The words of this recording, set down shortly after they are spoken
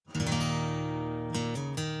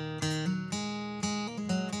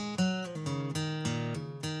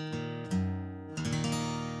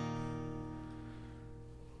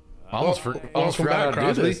Almost forgot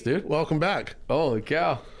how to do this, dude. Welcome back. Holy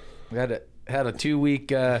cow. We had a 2-week,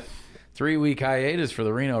 3-week hiatus for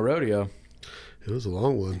the Reno Rodeo. It was a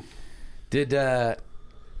long one. Did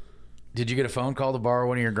you get a phone call to borrow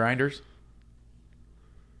one of your grinders?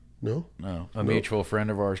 No. A mutual friend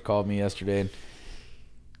of ours called me yesterday and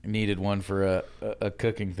needed one for a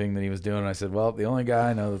cooking thing that he was doing. And I said, well, the only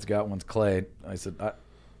guy I know that's got one's Clay. I said,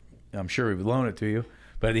 I'm sure he would loan it to you,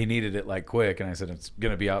 but he needed it like quick. And I said, it's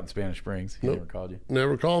going to be out in Spanish Springs. He never called you.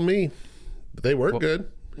 Never called me. But they work good.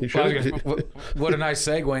 You should. What a nice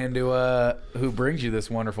segue into who brings you this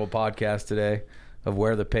wonderful podcast today of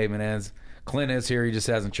Where the Pavement Ends. Clint is here. He just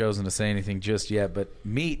hasn't chosen to say anything just yet. But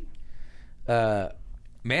meat,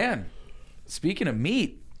 man, speaking of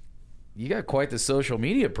meat, you got quite the social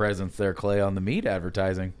media presence there, Clay, on the meat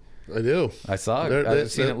advertising. I do. I saw it.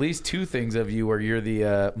 I've seen at least 2 things of you where you're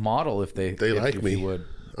the model if they like me. You would.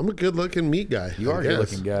 I'm a good-looking meat guy. You are a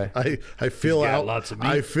good-looking guy. I fill out lots of meat.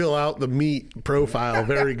 I fill out the meat profile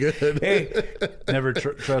very good. Hey, Never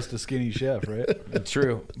trust a skinny chef, right? it's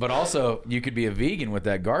true. But also, you could be a vegan with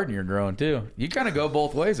that garden you're growing too. You kind of go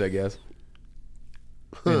both ways, I guess.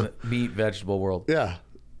 In the meat vegetable world. Yeah,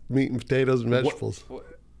 meat and potatoes and vegetables.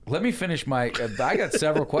 Let me finish my. I got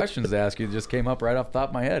several questions to ask you that just came up right off the top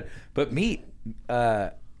of my head. But meat,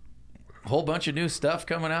 whole bunch of new stuff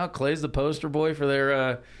coming out. Clay's the poster boy for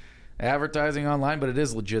their advertising online, but it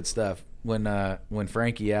is legit stuff. When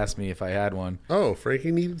Frankie asked me if I had one, Oh,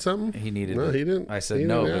 Frankie needed something? he needed. No, it. he didn't. I said He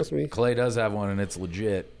no. didn't But ask me. Clay does have one, and it's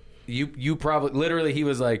legit. You probably literally he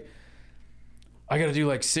was like, I got to do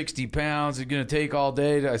like 60 pounds. It's gonna take all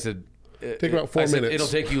day. I said. Take about 4 minutes. It'll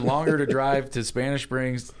take you longer to drive to Spanish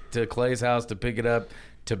Springs to Clay's house to pick it up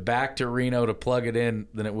to back to Reno to plug it in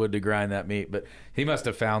than it would to grind that meat. But he must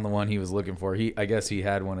have found the one he was looking for. I guess he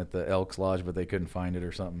had one at the Elks Lodge, but they couldn't find it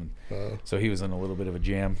or something. So he was in a little bit of a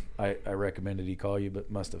jam. I recommended he call you,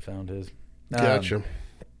 but must have found his. Gotcha.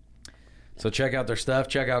 So check out their stuff.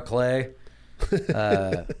 Check out Clay.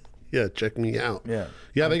 Yeah, check me out. Yeah.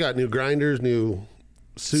 Yeah, they got new grinders, new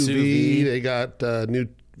sous Sous vide. vide. They got new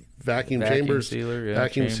vacuum chambers, sealer, yeah,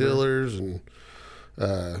 vacuum chamber. sealers,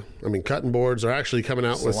 and cutting boards. They're actually coming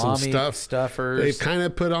out with some Salami, stuff. stuffers. They've kind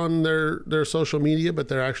of put on their social media, but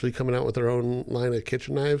they're actually coming out with their own line of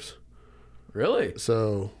kitchen knives. Really?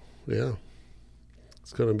 So yeah,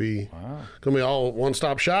 it's gonna be Wow. all one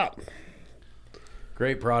stop shop.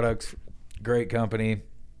 Great products, great company.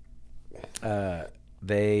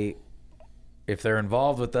 If they're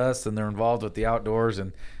involved with us, then they're involved with the outdoors,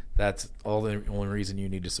 and that's all the only reason you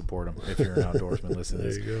need to support them. If you're an outdoorsman listening to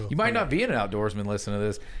this, There you go. might not be an outdoorsman listening to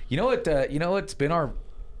this. You know what? It's been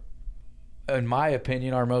in my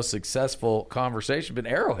opinion, our most successful conversation been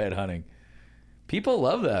arrowhead hunting. People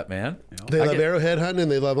love that, man. They love arrowhead hunting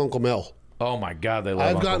and they love Uncle Mel. Oh my God, they love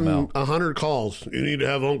I've Uncle gotten Mel. 100 calls. You need to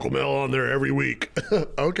have Uncle Mel on there every week.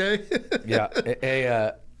 Okay. Yeah.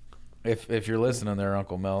 Hey, if you're listening there,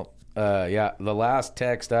 Uncle Mel, the last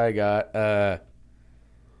text I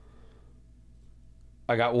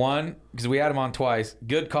got one because we had him on twice.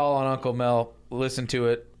 Good call on Uncle Mel. Listened to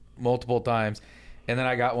it multiple times. And then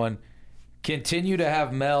I got one. Continue to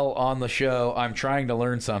have Mel on the show. I'm trying to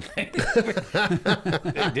learn something.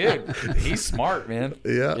 Hey, dude, he's smart, man.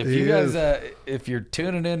 Yeah, If he you guys, is. if you're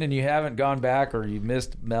tuning in and you haven't gone back or you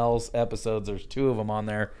missed Mel's episodes, there's 2 of them on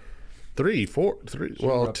there. 3, 4, 3.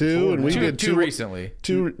 Well, up to 2, 4 and we now. did 2 recently.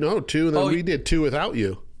 2. No, 2. And then Oh, we did 2 without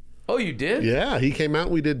you. Oh, you did? Yeah, he came out.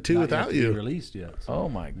 We did 2 Not without yet to be you. released yet. So Oh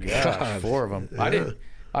my gosh, God. 4 of them. Yeah.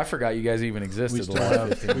 I forgot you guys even existed. we the still last have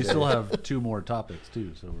 15 we days. still have 2 more topics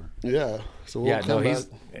too. So we're Yeah. So we'll Yeah, no, come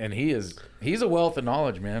back. he's a wealth of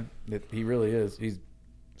knowledge, man. He really is.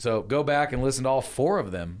 So go back and listen to all 4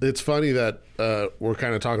 of them. It's funny that we're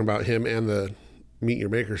kind of talking about him and the Meet Your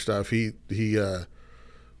Maker stuff. He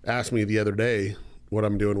asked me the other day what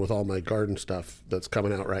I'm doing with all my garden stuff that's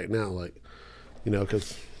coming out right now. Like,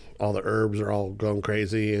 because all the herbs are all going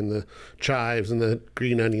crazy and the chives and the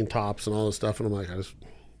green onion tops and all this stuff. And I'm like, I just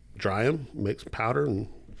dry them, make some powder, and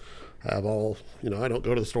have all, I don't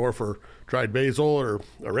go to the store for dried basil or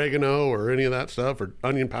oregano or any of that stuff, or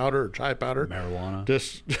onion powder or chive powder. marijuana.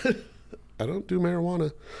 Just, I don't do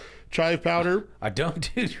marijuana. Chive powder. I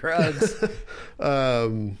don't do drugs.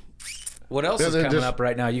 What else Yeah, is they're coming just- up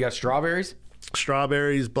right now? You got strawberries?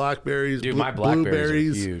 Strawberries, blackberries, Dude, my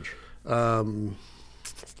blackberries blueberries. are huge.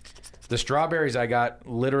 The strawberries I got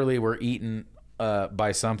literally were eaten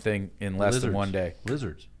by something in less than Lizards. 1 day.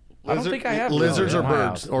 Lizards. I don't think I have lizards or in my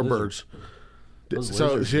birds house. or Lizards. birds. Those So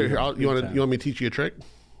lizards here, are you big time. want me to teach you a trick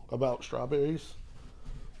about strawberries?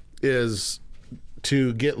 Is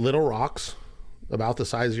to get little rocks about the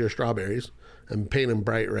size of your strawberries and paint them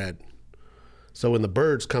bright red. So when the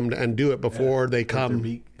birds come and do it before they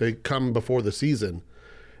come before the season,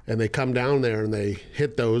 and they come down there and they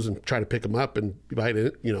hit those and try to pick them up and bite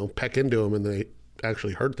it, peck into them, and they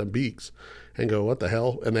actually hurt them beaks and go, what the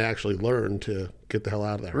hell? And they actually learn to get the hell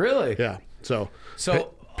out of there. Really? Yeah. So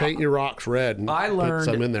paint your rocks red and I learned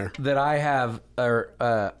put some in there. that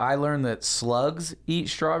I learned that slugs eat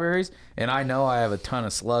strawberries, and I know I have a ton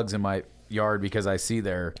of slugs in my yard because I see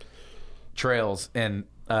their trails. And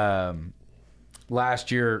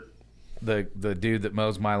last year, the dude that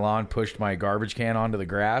mows my lawn pushed my garbage can onto the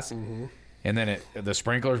grass, and then the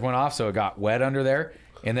sprinklers went off, so it got wet under there.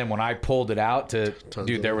 And then when I pulled it out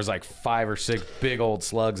there was like 5 or 6 big old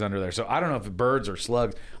slugs under there. So I don't know if it's birds or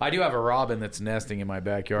slugs. I do have a robin that's nesting in my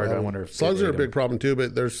backyard. I wonder if slugs are a big problem too,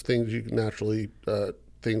 but there's things you can naturally,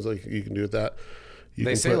 things like you can do with that.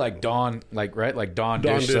 They say like Dawn, like Dawn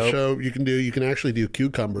dish soap. You can actually do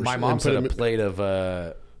cucumbers. My mom said a plate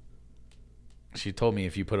of, she told me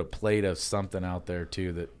if you put a plate of something out there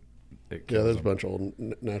too that there's a bunch of old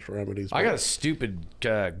natural remedies. I got a stupid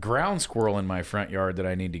ground squirrel in my front yard that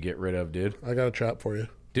I need to get rid of, dude. I got a trap for you.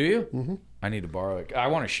 Do you? Mm-hmm. I need to borrow it. I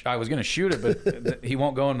was going to shoot it, but he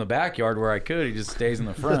won't go in the backyard where I could. He just stays in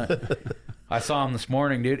the front. I saw him this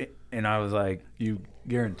morning, dude, and I was like, You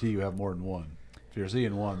guarantee you have more than one. If you're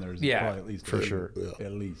seeing one, there's probably at least for two. sure. Yeah.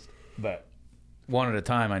 At least. But one at a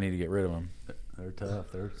time, I need to get rid of them. They're tough.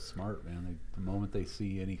 They're smart, man. The moment they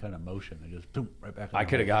see any kind of motion, they just boom, right back. I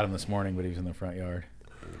could have got him this morning, but he was in the front yard.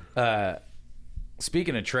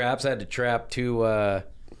 Speaking of traps, I had to trap two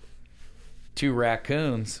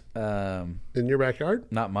raccoons. In your backyard?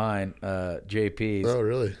 Not mine, JP's. Oh,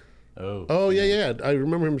 really? Oh, yeah. I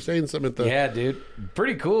remember him saying something at the... Yeah, dude.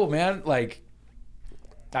 Pretty cool, man. Like,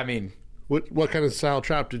 I mean... What kind of style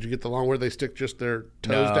trap did you get? The long where they stick just their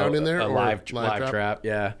toes down in there? A live trap,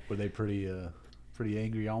 yeah. Were they pretty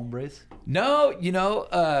angry hombres? No,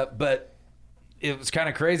 but it was kind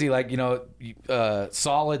of crazy. Like,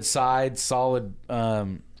 solid side, solid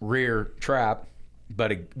rear trap,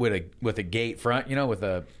 but with a gate front, with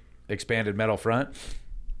a expanded metal front.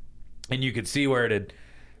 And you could see where it had,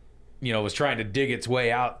 was trying to dig its way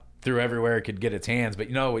out through everywhere it could get its hands. But,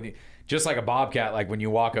 just like a bobcat, like when you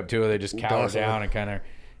walk up to it, they just cower down and kind of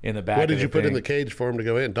in the back. What did you put in the cage for them to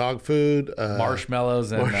go in? Dog food?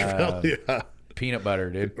 Marshmallows and yeah. peanut butter,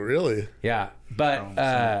 dude. Really? Yeah.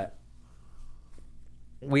 But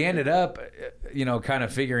we ended up, kind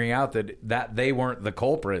of figuring out that they weren't the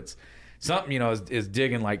culprits. Something, is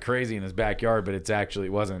digging like crazy in his backyard, but it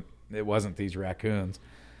wasn't these raccoons.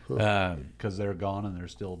 Because they're gone and they're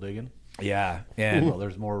still digging. Yeah, and well,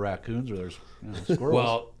 there's more raccoons or there's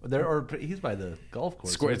squirrels. Well, he's by the golf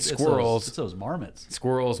course. It's squirrels. It's those marmots.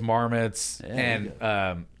 Squirrels, marmots, and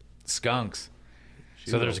skunks.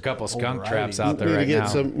 So there's a couple skunk traps out there right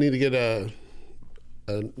now. Need to get a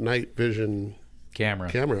night vision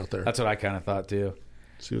camera out there. That's what I kind of thought too.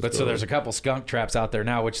 But so there's a couple skunk traps out there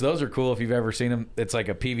now, which those are cool if you've ever seen them. It's like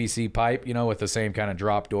a PVC pipe, with the same kind of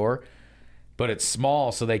drop door, but it's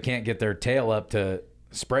small, so they can't get their tail up to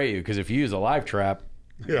spray you, because if you use a live trap,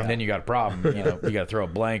 then you got a problem. You got to throw a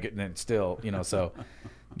blanket and then still, so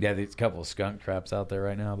yeah, there's a couple of skunk traps out there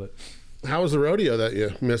right now. But how was the rodeo that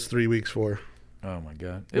you missed 3 weeks for? Oh my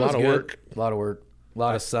god, a lot of work, a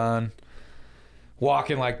lot of sun,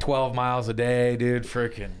 walking like 12 miles a day, dude.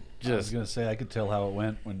 Freaking I was gonna say, I could tell how it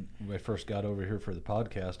went when I first got over here for the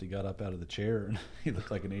podcast. He got up out of the chair and he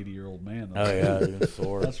looked like an 80-year-old man. Oh yeah,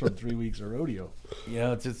 sore. That's from 3 weeks of rodeo.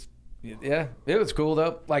 It's just. Yeah, it was cool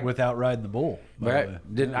though. Like without riding the bull, right? I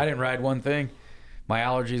didn't ride one thing. My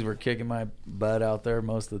allergies were kicking my butt out there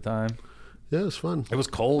most of the time. Yeah, it was fun. It was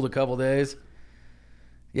cold a couple days.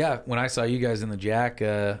 Yeah, when I saw you guys in the Jack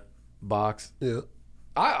box. Yeah,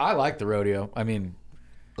 I like the rodeo. I mean,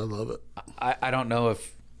 I love it. I don't know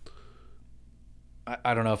if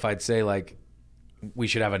I'd say like we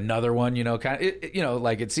should have another one.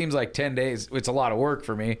 Like it seems like 10 days. It's a lot of work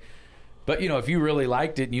for me. But, if you really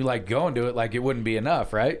liked it and you like going to it, like it wouldn't be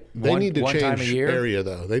enough, right? They need to change area,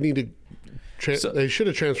 though. They need to they should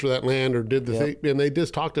have transferred that land or did the thing. And they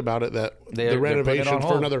just talked about it, that the renovations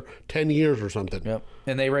for another 10 years or something. Yep.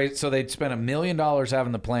 And they'd spent $1 million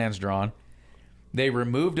having the plans drawn. They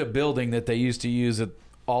removed a building that they used to use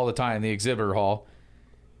all the time, the exhibitor hall.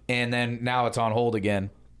 And then now it's on hold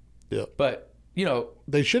again. Yeah. But...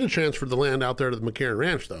 they should have transferred the land out there to the McCarran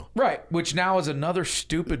Ranch, though. Right, which now is another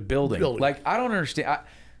stupid building. Like, I don't understand.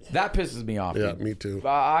 That pisses me off. Yeah, dude. me too.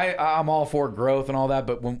 I'm all for growth and all that,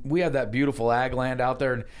 but when we had that beautiful ag land out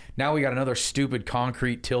there, and now we got another stupid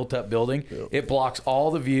concrete tilt-up building, it blocks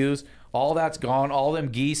all the views, all that's gone. All them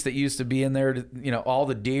geese that used to be in there, all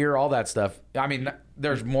the deer, all that stuff. I mean,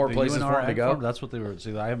 there's more places for them to go. That's what they were.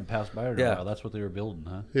 See, I haven't passed by it in a while. That's what they were building,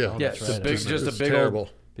 huh? Yeah. Oh, Yeah, that's it's right. just a big terrible.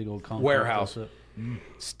 big old concrete warehouse. that's it.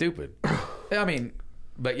 Stupid. I mean,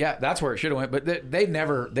 but yeah, that's where it should have went. But they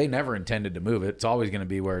never intended to move it. It's always going to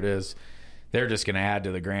be where it is. They're just going to add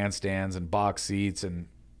to the grandstands and box seats and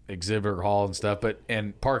exhibit hall and stuff.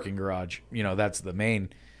 And parking garage. That's the main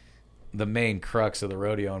crux of the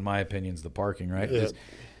rodeo, in my opinion, is the parking, right? Yeah.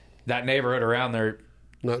 That neighborhood around there,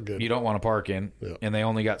 Not good. you don't want to park in, and they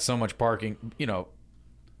only got so much parking.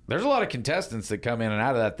 There's a lot of contestants that come in and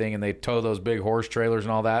out of that thing, and they tow those big horse trailers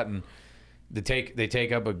and all that, and they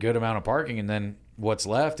take up a good amount of parking, and then what's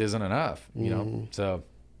left isn't enough. So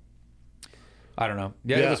I don't know.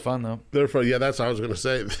 Yeah, it was fun though. Therefore, yeah, that's what I was going to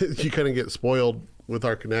say. You kind of get spoiled with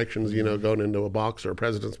our connections, going into a box or a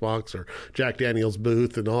President's box or Jack Daniels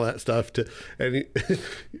booth and all that stuff.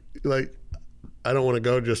 Like, I don't want to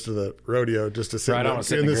go just to the rodeo just to sit in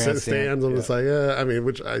the stands. I'm just like,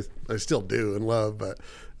 which I still do and love, but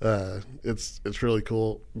it's really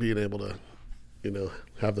cool being able to,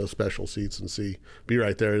 have those special seats and be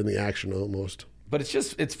right there in the action almost. But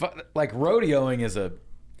it's fun. Like rodeoing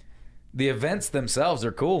the events themselves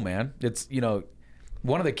are cool, man. It's,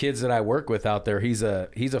 one of the kids that I work with out there, he's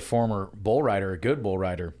a former bull rider, a good bull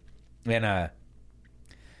rider. And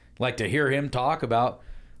like to hear him talk about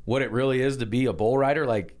what it really is to be a bull rider,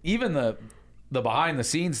 like even the behind the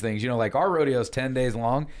scenes things, like our rodeo is 10 days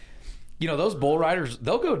long. Those bull riders,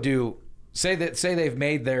 they'll go do, say they've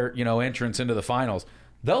made their, entrance into the finals.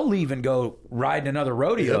 They'll leave and go ride another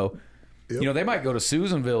rodeo. Yep. They might go to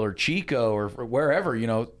Susanville or Chico or wherever,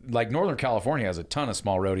 like Northern California has a ton of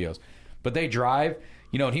small rodeos, but they drive,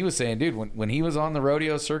 and he was saying, dude, when he was on the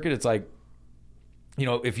rodeo circuit, it's like,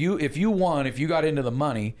 if you got into the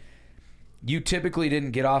money, you typically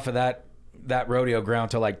didn't get off of that rodeo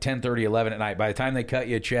ground till like 10:30, 11 at night. By the time they cut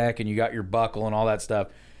you a check and you got your buckle and all that stuff.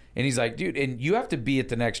 And he's like, dude, and you have to be at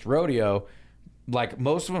the next rodeo. Like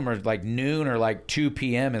most of them are like noon or like 2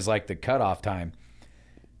 p.m. is like the cutoff time.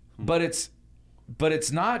 But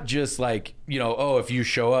it's not just like, if you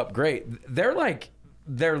show up, great. They're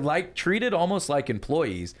like treated almost like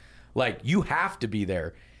employees. Like you have to be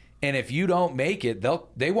there. And if you don't make it,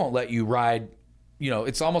 they won't let you ride.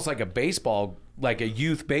 It's almost like a baseball, like a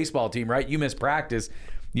youth baseball team, right? You miss practice,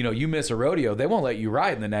 you miss a rodeo. They won't let you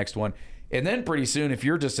ride in the next one. And then pretty soon, if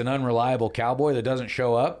you're just an unreliable cowboy that doesn't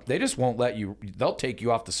show up, they just won't let you. They'll take you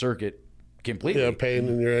off the circuit completely. Yeah, paying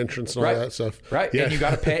in your entrance and all that stuff. Right. Yeah. And you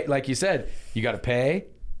got to pay, like you said, you got to pay.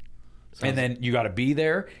 And then you got to be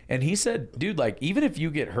there. And he said, dude, like, even if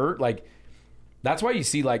you get hurt, like, that's why you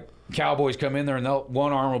see, like, cowboys come in there and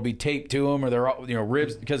one arm will be taped to them or their,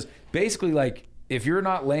 ribs. Because basically, like, if you're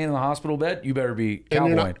not laying in the hospital bed, you better be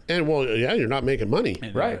cowboying. You're not making money.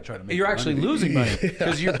 Right. You're actually losing money.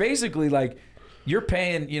 Because you're basically, like, you're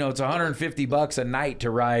paying, it's $150 a night to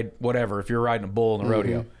ride whatever if you're riding a bull in the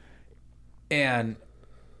rodeo. And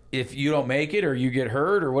if you don't make it or you get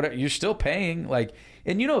hurt or whatever, you're still paying. Like,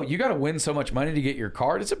 and you got to win so much money to get your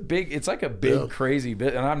card. It's like a big crazy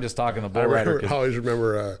bit. And I'm just talking the bull rider. I always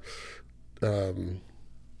remember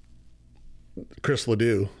Chris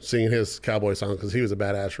Ledoux singing his cowboy song because he was a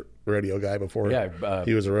badass rodeo guy before. Yeah,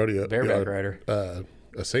 he was a rodeo bareback rider,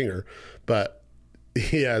 a singer, but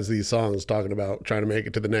he has these songs talking about trying to make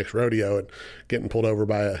it to the next rodeo and getting pulled over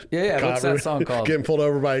by a cop. What's that song called? Getting pulled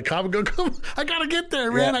over by a cop and go, come, I gotta get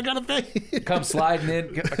there, man. I gotta pay. come sliding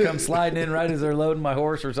in right as they're loading my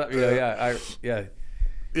horse or something. He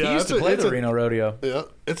used to play the Reno rodeo. Yeah,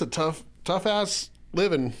 it's a tough ass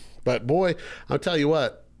But boy, I'll tell you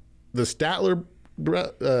what, the Statler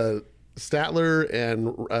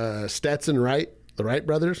and Stetson Wright, the Wright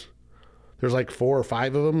brothers, there's like 4 or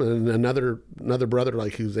 5 of them, and another brother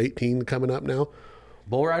like who's 18 coming up now.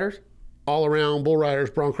 Bull riders? All around bull riders,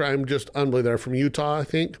 bronc riding, just unbelievable. They're from Utah, I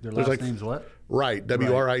think. Their last name's what? Wright,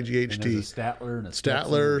 W-R-I-G-H-T. And there's a Statler and a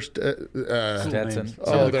Stetson. Stetson.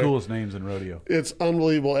 Some of the coolest names in rodeo. It's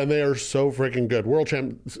unbelievable, and they are so freaking good. World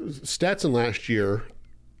champ Stetson last year,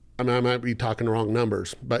 I might be talking the wrong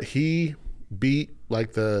numbers, but he beat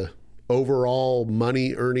like the overall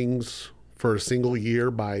money earnings for a single year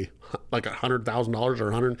by like $100,000 or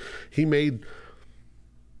 100. He made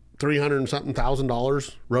 $300 and something thousand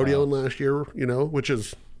rodeoing last year, which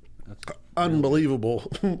is unbelievable.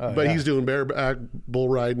 But he's doing bareback, bull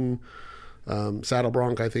riding, saddle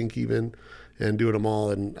bronc, I think even, and doing them all.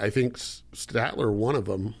 And I think Statler, one of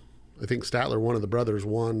them. I think Statler, one of the brothers,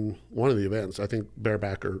 won one of the events. I think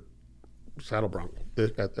bareback or saddle bronc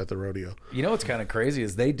at the rodeo. What's kind of crazy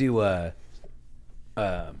is they do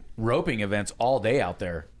roping events all day out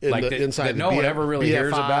there, like inside that no one ever really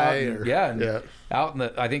hears about. Or, Out in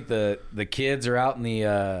the, I think the kids are out in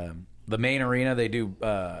the main arena. They do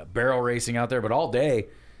barrel racing out there, but all day.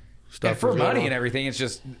 Stuff And for is going money on. and everything, it's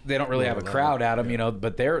just they don't really have a crowd at them, you know.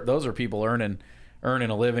 But those are people earning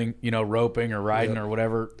a living, you know, roping or riding or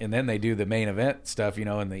whatever, and then they do the main event stuff, you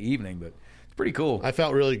know, in the evening. But it's pretty cool. I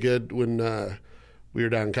felt really good when we were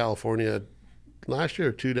down in California last year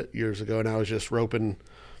or 2 years ago, and I was just roping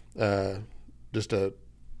just a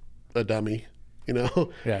dummy, you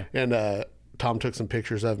know. Yeah. And Tom took some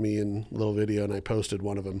pictures of me in a little video, and I posted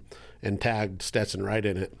one of them and tagged Stetson right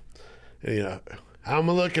in it. And, you know, how am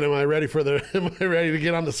I looking? Am I ready am I ready to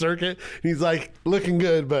get on the circuit? And he's like, looking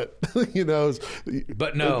good, but you know,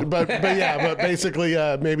 But no. but basically,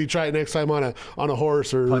 maybe try it next time on a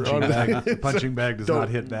horse or Punching bag does not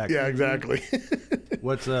hit back. Yeah, exactly.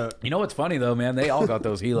 What's You know what's funny though, man? They all got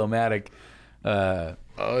those Helo-Matic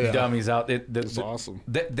dummies out. It's awesome.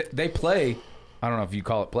 They play. I don't know if you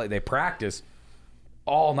call it play. They practice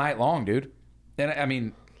all night long, dude. And I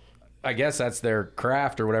mean, I guess that's their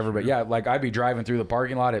craft or whatever. But yeah, like I'd be driving through the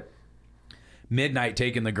parking lot at midnight,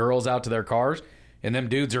 taking the girls out to their cars, and them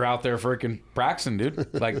dudes are out there freaking practicing,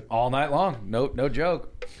 dude, like all night long. No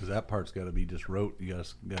joke. Because that part's got to be just rote. You got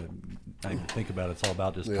to not even think about it. It's all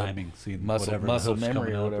about just timing, seeing Muscle whatever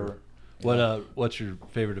memory or whatever. What's your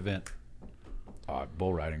favorite event?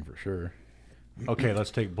 Bull riding for sure. Okay, let's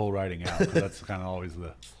take bull riding out. 'Cause that's kind of always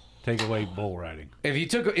the take away bull riding. If you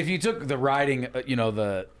took the riding,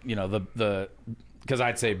 because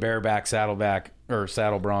I'd say bareback, saddleback, or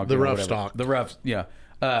saddle bronc, The rough whatever. stock. The rough, yeah.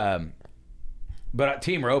 But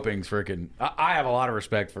team roping's freaking. I have a lot of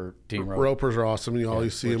respect for team roping. Ropers are awesome. You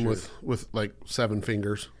always see them with like 7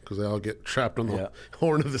 fingers because they all get trapped on the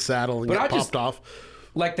horn of the saddle and get popped off.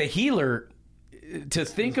 Like the healer, to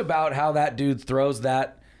think about how that dude throws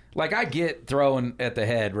that. Like I get throwing at the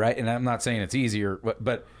head, right? And I'm not saying it's easier,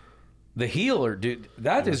 but the healer, dude,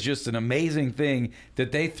 that is just an amazing thing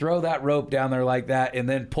that they throw that rope down there like that and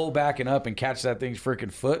then pull back and up and catch that thing's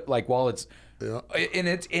freaking foot, like while it's. Yeah. And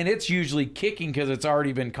it's usually kicking because it's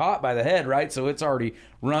already been caught by the head, right? So it's already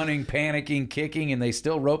running, panicking, kicking, and they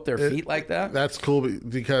still rope their feet like that. That's cool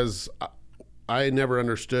because I never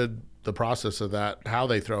understood the process of that, how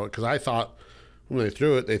they throw it. Because I thought when they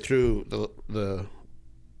threw the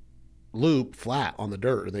loop flat on the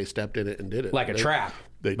dirt, and they stepped in it and did it Like a trap.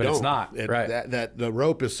 But it's not, right? That the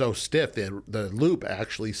rope is so stiff that the loop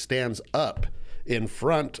actually stands up in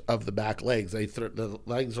front of the back legs. The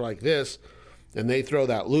legs are like this. And they throw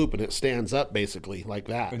that loop, and it stands up basically like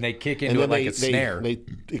that. And they kick into it like a snare. They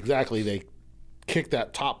kick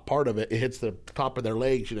that top part of it. It hits the top of their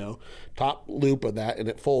legs, top loop of that, and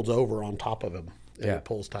it folds over on top of them, and it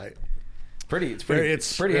pulls tight. It's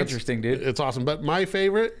pretty interesting, dude. It's awesome. But my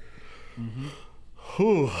favorite,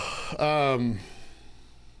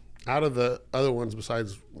 out of the other ones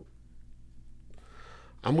besides,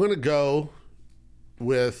 I'm going to go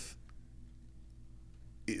with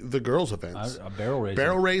the girls' events, barrel racing,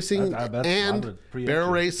 barrel racing,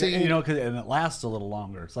 and it lasts a little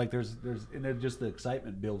longer. It's like there's just the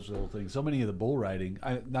excitement builds the whole thing. So many of the bull riding,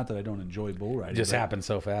 not that I don't enjoy bull riding, just happens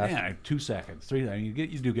so fast. Yeah, 2 seconds, 3. I mean,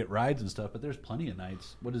 you do get rides and stuff, but there's plenty of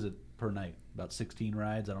nights. What is it per night? About 16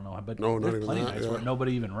 rides. I don't know, but there's plenty of nights where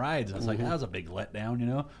nobody even rides. And it's like that was a big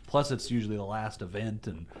letdown, Plus, it's usually the last event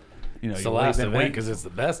and. It's the last event because it's the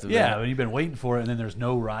best event. Yeah, and you've been waiting for it, and then there's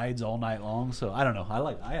no rides all night long. So I don't know.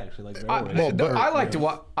 I actually like barrel racing.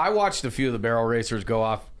 I watched a few of the barrel racers go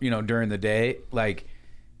off, during the day. Like,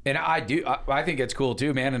 and I think it's cool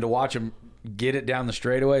too, man. And to watch them get it down the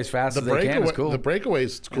straightaway as fast as they can is cool. The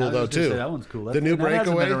breakaway's cool though too. That one's cool. The new breakaway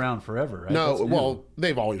hasn't been around forever, right? No,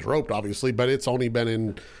 they've always roped, obviously, but it's only been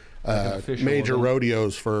in major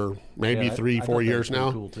rodeos for maybe 3-4 years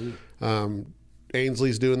now. Cool too.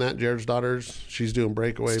 Ainsley's doing that. Jared's daughters, she's doing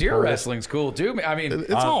breakaway. Steer wrestling's cool too. I mean,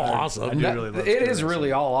 it's all awesome. It is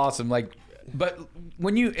really all awesome. Like, but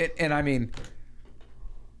when you I mean,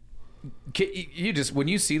 you just when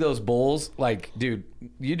you see those bulls, like, dude,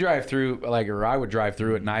 you drive through, like, or I would drive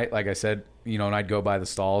through at night, like I said, and I'd go by the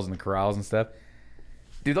stalls and the corrals and stuff.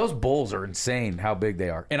 Dude, those bulls are insane how big they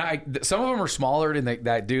are. And some of them are smaller than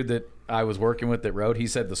that dude that I was working with that rode. He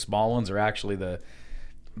said the small ones are actually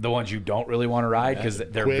the ones you don't really want to ride because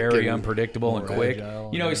they're very unpredictable and quick.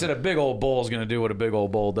 Agile, he said a big old bull is going to do what a big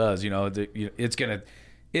old bull does. It's going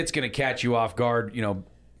to catch you off guard,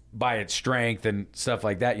 by its strength and stuff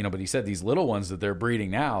like that. But he said these little ones that they're breeding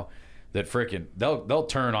now, that freaking they'll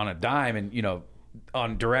turn on a dime and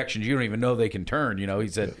on directions you don't even know they can turn. He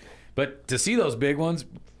said, but to see those big ones,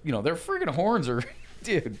 their freaking horns are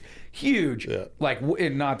dude, huge. Yeah. Like,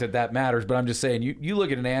 and not that matters, but I'm just saying, you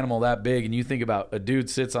look at an animal that big and you think about a dude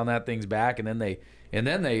sits on that thing's back and then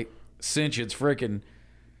they cinch its freaking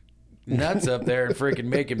nuts up there and freaking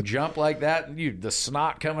make him jump like that. And the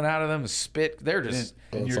snot coming out of them, spit. They're just.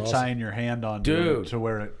 And you're awesome. Tying your hand on to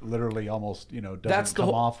where it literally almost doesn't come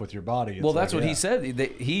off with your body. It's that's what he said.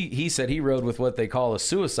 He said he rode with what they call a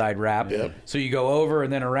suicide wrap. Yep. So you go over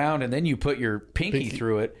and then around and then you put your pinky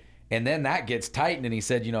through it and then that gets tightened. And he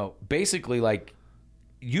said, basically like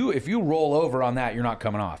if you roll over on that, you're not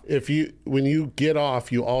coming off. When you get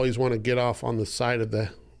off, you always want to get off on the side of the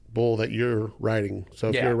bull that you're riding. So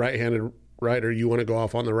if you're a right-handed rider, you want to go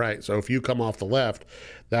off on the right. So if you come off the left,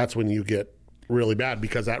 that's when you get really bad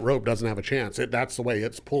because that rope doesn't have a chance. That's the way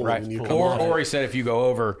it's pulling. Right. When you come or he said if you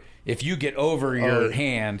get over your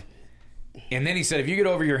hand, and then he said if you get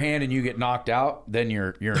over your hand and you get knocked out, then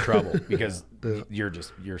you're in trouble because you're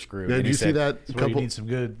screwed. Now, did you see that? You need some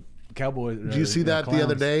good cowboy. Did you see that the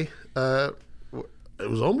other day? It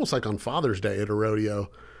was almost like on Father's Day at a rodeo.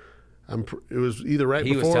 It was either right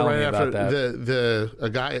before or right after.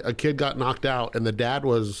 A kid got knocked out, and the dad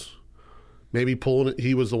was maybe pulling.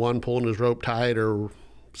 He was the one pulling his rope tight, or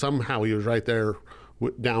somehow he was right there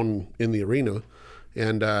down in the arena,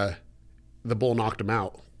 and the bull knocked him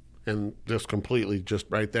out, and just completely just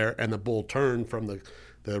right there. And the bull turned from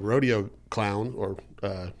the rodeo clown, or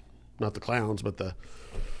not the clowns, but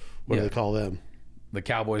what do they call them? The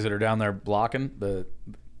cowboys that are down there blocking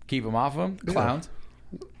keep them off of them. The clowns.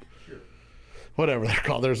 Whatever they're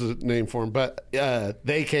called, there's a name for them. But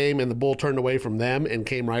they came, and the bull turned away from them and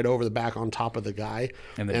came right over the back on top of the guy.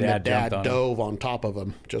 And the dad dove on top of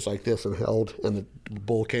him just like this and held. And the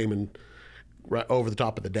bull came and right over the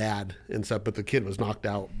top of the dad and stuff. But the kid was knocked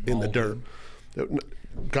out in the dirt. It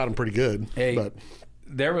got him pretty good. Hey, but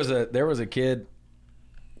there was a kid.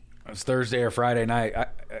 It was Thursday or Friday night.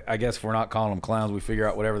 I guess if we're not calling them clowns, we figure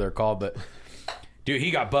out whatever they're called. But dude, he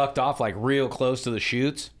got bucked off like real close to the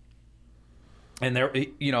chutes. And there,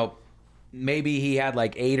 maybe he had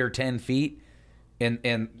like 8 or 10 feet, and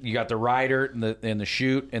you got the rider and the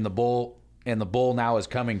chute and the bull now is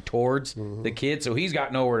coming towards the kid, so he's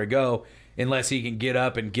got nowhere to go unless he can get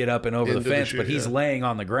up and over the fence. But he's laying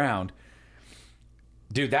on the ground.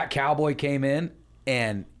 Dude, that cowboy came in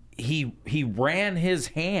and he ran his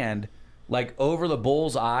hand like over the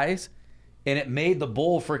bull's eyes, and it made the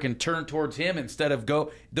bull freaking turn towards him instead of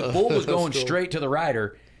go. The bull was going straight to the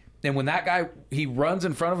rider. And when that guy, he runs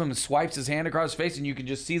in front of him and swipes his hand across his face, and you can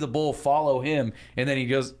just see the bull follow him, and then he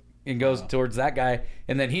goes towards that guy,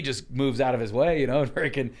 and then he just moves out of his way, and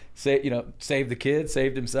freaking save the kid,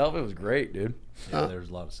 saved himself. It was great, dude. Yeah,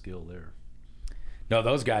 there's a lot of skill there. No,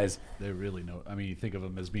 those guys, they really know. I mean, you think of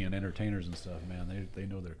them as being entertainers and stuff, man. They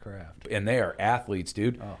know their craft, and they are athletes,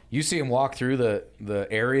 dude. Oh. You see them walk through the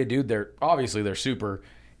area, dude. They're super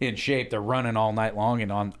in shape. They're running all night long,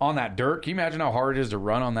 and on that dirt. Can you imagine how hard it is to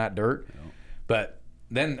run on that dirt? Yeah. But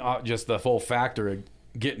then just the full factor of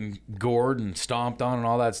getting gored and stomped on and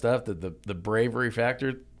all that stuff, the bravery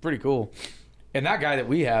factor, pretty cool. And that guy that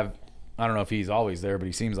we have, I don't know if he's always there, but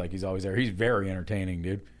he seems like he's always there. He's very entertaining,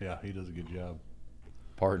 dude. Yeah, he does a good job.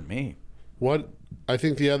 Pardon me. What I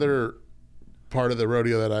think the other part of the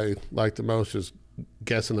rodeo that I like the most is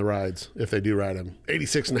guessing the rides if they do ride them.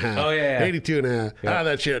 86 and a half. Oh, yeah. 82 and a half. Yeah.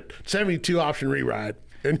 That shit. 72 option re-ride.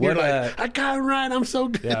 And you're like, I got it right. I'm so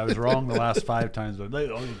good. Yeah, I was wrong the last 5 times. But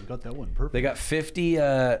you got that one perfect. They got 50,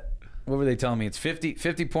 what were they telling me? It's 50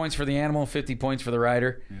 points for the animal, 50 points for the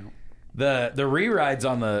rider. Yeah. The re-rides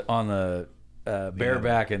on the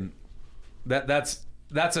bareback, and that's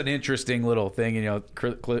an interesting little thing.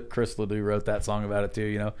 Chris Ledoux wrote that song about it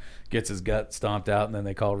too. Gets his gut stomped out, and then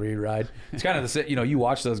they call re-ride. It's kind of the you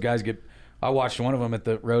watch those guys get. I watched one of them at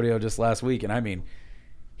the rodeo just last week, and I mean,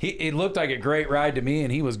 it looked like a great ride to me,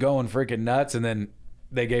 and he was going freaking nuts, and then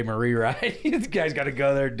they gave him a re-ride. The guy's got to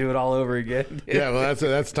go there and do it all over again. Yeah, well, that's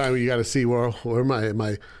the time you got to see where am I?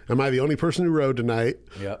 Am I the only person who rode tonight?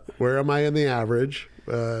 Yep. Where am I in the average?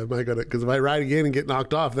 Am I gonna? Because if I ride again and get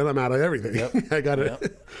knocked off, then I'm out of everything. Yep. I got it.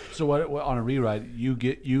 Yep. So what on a re-ride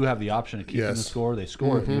you have the option of keeping the score. They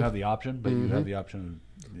score it. You have the option, but you have the option.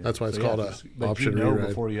 That's why it's called a option re-ride. re-ride.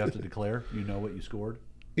 Before you have to declare, what you scored.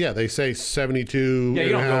 Yeah, they say 72. Yeah, you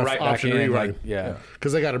don't go right back option in. re-ride. Yeah,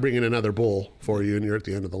 because they got to bring in another bull for you, and you're at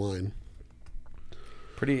the end of the line.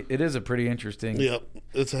 It is a pretty interesting. Yep,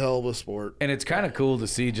 it's a hell of a sport, and it's kind of cool to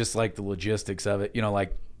see just like the logistics of it.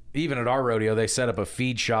 Like even at our rodeo, they set up a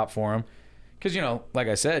feed shop for them because like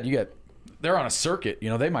I said, they're on a circuit.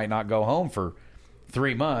 They might not go home for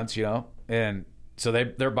 3 months. And so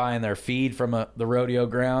they're buying their feed from the rodeo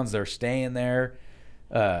grounds. They're staying there.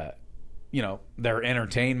 their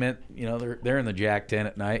entertainment. They're in the Jack Tent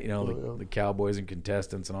at night. The cowboys and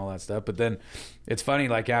contestants and all that stuff. But then it's funny,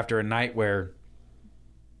 like after a night where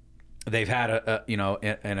they've had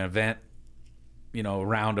an event,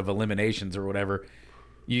 round of eliminations or whatever.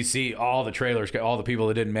 You see all the trailers, all the people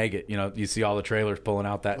that didn't make it. You see all the trailers pulling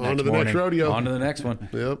out that next morning. Next rodeo. On to the next one.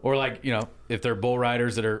 Yep. Or like, if they're bull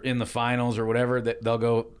riders that are in the finals or whatever,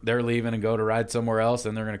 they're leaving and go to ride somewhere else,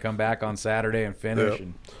 and they're going to come back on Saturday and finish. Yep.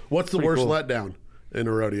 And what's the worst letdown in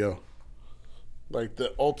a rodeo? Like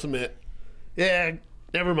the ultimate,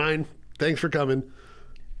 never mind. Thanks for coming.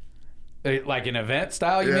 Like an event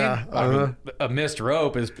style, you mean? I mean, a missed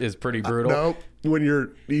rope is pretty brutal. No, when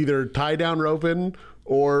you're either tie down roping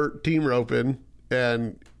or team roping,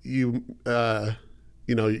 and you're out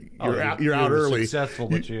early. Successful,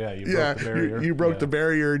 but you broke the barrier. You broke the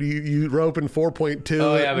barrier, and you rope in 4.2.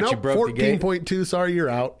 Oh yeah, but you broke the gate. 14.2. Sorry, you're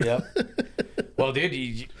out. Yep. Well,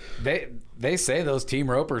 dude, they say those team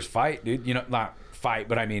ropers fight, dude. Not fight,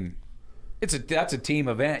 but I mean, that's a team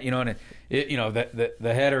event, and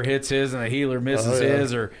the header hits his and the heeler misses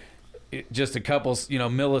his, or just a couple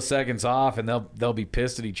milliseconds off, and they'll be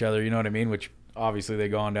pissed at each other. You know what I mean? Which obviously they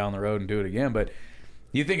go on down the road and do it again. But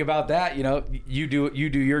you think about that, you do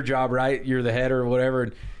your job right. You're the header or whatever,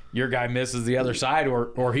 and your guy misses the other side,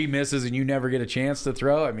 or he misses and you never get a chance to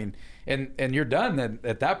throw. I mean, and you're done then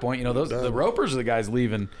at that point. The ropers are the guys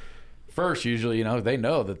leaving first usually. They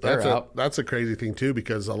know that they're out. That's a crazy thing too,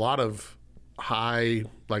 because a lot of high,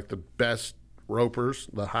 like the best ropers,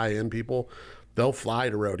 the high end people, they'll fly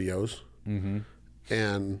to rodeos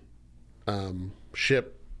and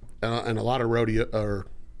ship, and a lot of rodeo or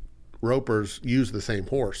ropers use the same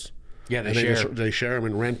horse. Yeah, they share them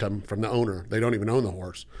and rent them from the owner. They don't even own the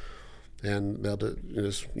horse, and they'll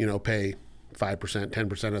just pay 5%,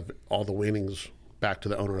 10% of all the winnings back to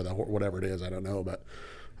the owner of the horse, whatever it is. I don't know, but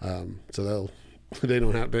so they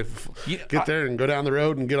don't have to get there and go down the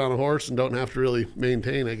road and get on a horse and don't have to really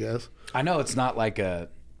maintain, I guess. I know it's not like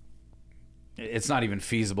it's not even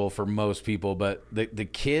feasible for most people, but the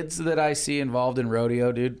kids that I see involved in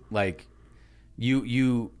rodeo, dude, like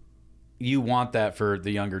you want that for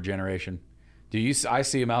the younger generation. I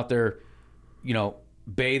see them out there,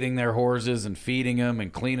 bathing their horses and feeding them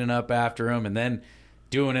and cleaning up after them, and then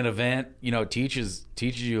doing an event, teaches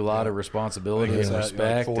you a lot of responsibility and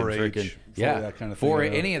respect, like 4-H, and freaking that kind of thing. For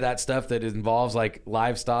any of that stuff that involves like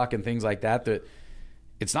livestock and things like that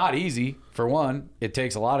it's not easy. For one, it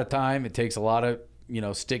takes a lot of time. It takes a lot of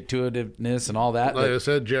stick-to-itiveness and all that. Like I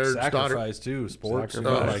said, Jared's sacrifice daughter too. Sports.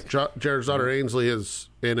 Jared's daughter Ainsley is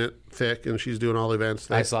in it thick, and she's doing all the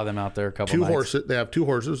events. I saw them out there a couple nights. Horses. They have two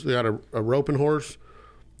horses. They got a roping horse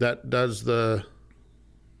that does the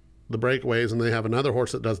breakaways, and they have another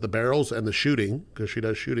horse that does the barrels and the shooting, because she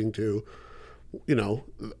does shooting too.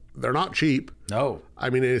 They're not cheap. No, I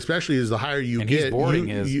mean, especially as the higher you get, you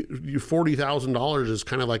 $40,000 is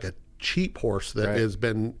kind of like a cheap horse that has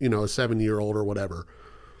been a 7-year-old or whatever.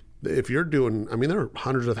 If you're doing, I mean, there are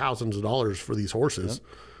hundreds of thousands of dollars for these horses,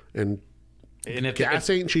 and if gas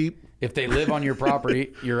ain't cheap. If they live on your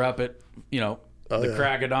property, you're up at the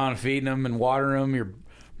crack of dawn feeding them and watering them. You're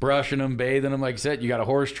brushing them, bathing them. Like you said, you got a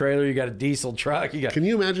horse trailer, you got a diesel truck. Can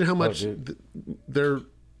you imagine how much they're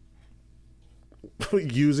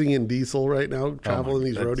using in diesel right now, traveling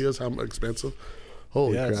these rodeos? How expensive?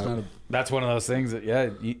 Holy crap! That's one of those things that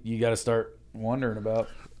you got to start wondering about.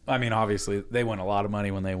 I mean, obviously they win a lot of money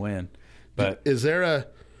when they win, but is there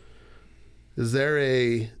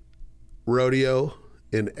a rodeo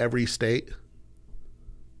in every state?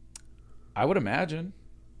 I would imagine.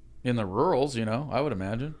 In the rurals, I would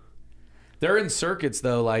imagine. They're in circuits,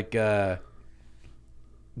 though, like Devin,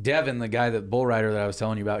 the guy, that bull rider that I was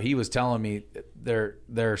telling you about, he was telling me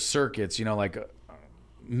they're circuits, like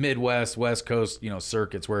Midwest, West Coast,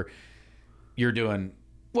 circuits where you're doing,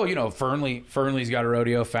 Fernley's got a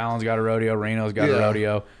rodeo, Fallon's got a rodeo, Reno's got a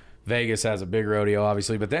rodeo, Vegas has a big rodeo,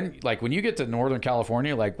 obviously. But then, like, when you get to Northern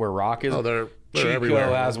California, like where Rock is, they're Chico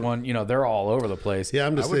everywhere. has one. They're all over the place. Yeah, I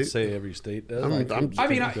would say every state does.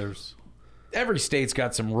 Every state's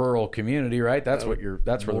got some rural community, right? That's where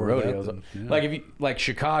the rodeos are. Like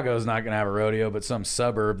Chicago's not going to have a rodeo, but some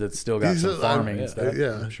suburb that's still got some farming and stuff.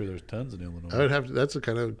 Yeah, I'm sure there's tons in Illinois. I would have to. That's a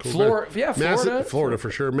kind of cool. Florida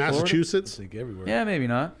for sure. Massachusetts, I think everywhere. Yeah, maybe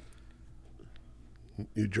not.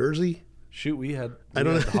 New Jersey. Shoot, we had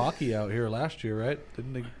hockey out here last year, right?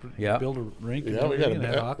 Didn't they build a rink? Yeah, we got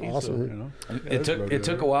had hockey. Awesome. So, it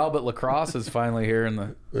took a while, but lacrosse is finally here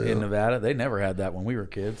in Nevada. They never had that when we were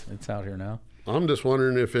kids. It's out here now. I'm just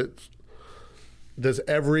wondering if does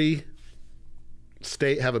every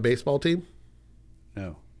state have a baseball team?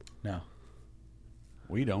 No, no,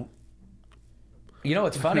 we don't. You know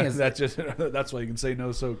what's funny is that's why you can say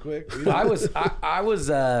no so quick.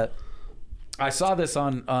 I saw this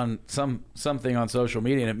on something on social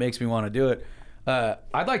media, and it makes me want to do it.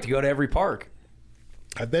 I'd like to go to every park.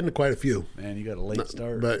 I've been to quite a few. Man, you got a late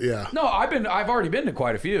start. But yeah. No, I've already been to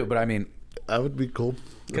quite a few, but I mean, that would be cool.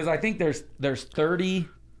 Because I think there's 30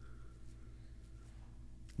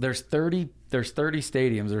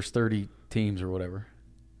 stadiums, there's 30 teams or whatever.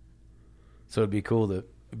 So it'd be cool to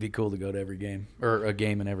go to every game or a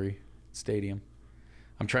game in every stadium.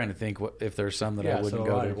 I'm trying to think if there's some that I wouldn't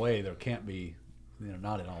go to. Way there can't be,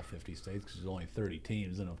 not in all 50 states because there's only 30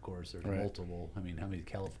 teams, and of course there's multiple. I mean, how many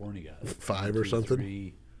California got? 5 or something.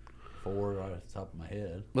 3, 4 right off the top of my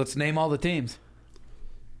head. Let's name all the teams.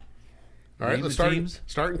 All right, let's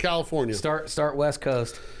start in California. Start West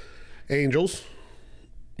Coast. Angels,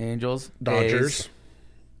 Dodgers.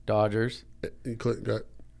 Got.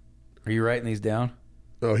 Are you writing these down?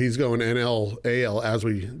 Oh, he's going NL, AL as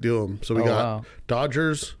we do them. So we got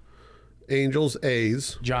Dodgers, Angels,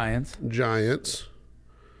 A's, Giants. Is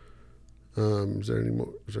there any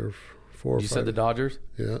more? Is there 4 or 5? You said the Dodgers?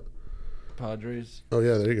 Yeah. Padres. Oh,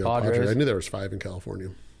 yeah, there you go. Padres. I knew there was 5 in California.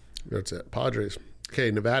 That's it. Padres. Okay,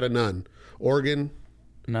 Nevada, none. Oregon,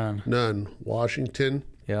 none. Washington.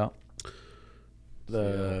 Yeah.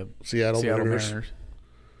 The Seattle Mariners.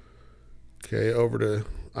 Okay, over to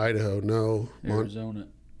Idaho, no. Arizona.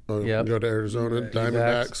 Go to Arizona.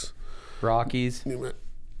 Diamondbacks. Rockies.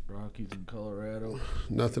 Rockies in Colorado.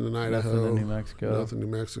 Nothing in Idaho. Nothing in New Mexico. Nothing New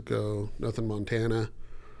Mexico. Nothing Montana.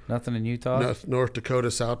 Nothing in Utah. North Dakota,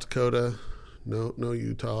 South Dakota. No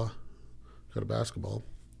Utah. Got a basketball.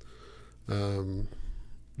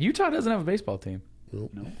 Utah doesn't have a baseball team.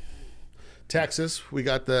 Nope. No. Texas, we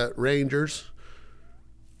got the Rangers.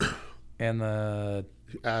 And the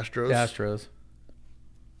Astros.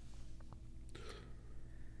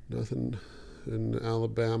 Nothing in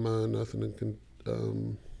Alabama. Nothing in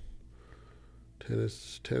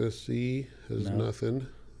Tennessee has nothing.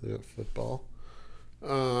 They got football.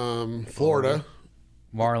 Florida.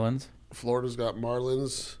 Marlins. Florida's got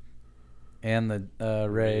Marlins. And the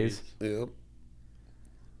Rays. Yep.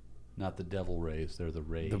 Not the Devil Rays. They're the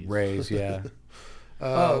Rays. The Rays, yeah.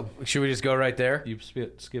 Should we just go right there? You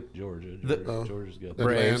skipped Georgia. Georgia's got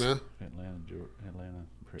Atlanta.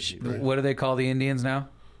 Atlanta. What do they call the Indians now?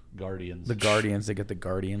 Guardians. The Guardians. They get the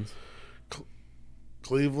Guardians.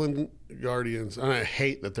 Cleveland Guardians. And I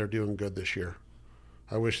hate that they're doing good this year.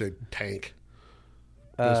 I wish they'd tank.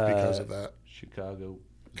 Just because of that. Chicago.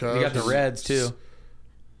 Cubs. You got the Reds, too.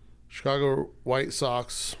 Chicago White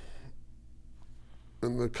Sox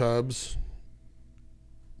and the Cubs.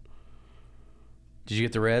 Did you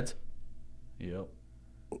get the Reds? Yep.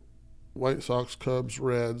 White Sox, Cubs,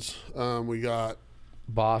 Reds. We got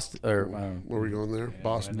Boston. Or where are we going there? Yeah,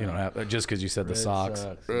 Boston. You don't have just because you said the Sox.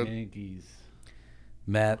 Yankees.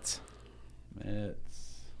 Mets.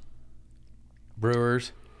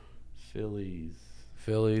 Brewers. Phillies.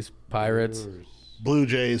 Pirates. Brewers. Blue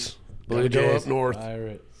Jays. Blue Gotta go Jays. up north.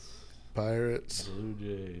 Pirates. Blue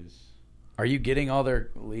Jays. Are you getting all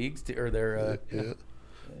their leagues or their? Yeah.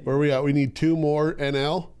 Where are we at? We need 2 more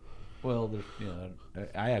NL. Well,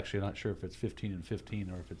 I actually not sure if it's 15 and 15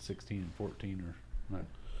 or if it's 16 and 14 or not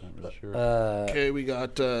really sure. Okay, we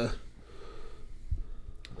got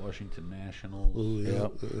Washington Nationals.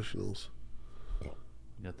 Nationals.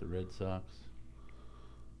 We got the Red Sox.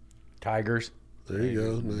 Tigers. There you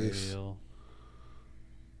go. Nice.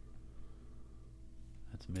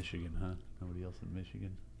 That's Michigan, huh? Nobody else in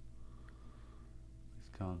Michigan.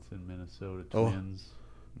 Wisconsin, Minnesota Twins.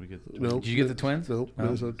 We get the Twins. Nope. Did you get the Twins? Nope. No.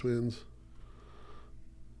 Minnesota Twins.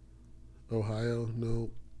 Ohio, no.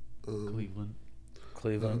 Cleveland.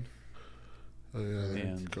 Oh yeah,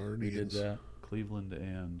 and Guardians. We did that. Cleveland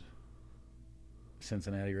and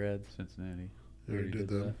Cincinnati Reds. Cincinnati. We already did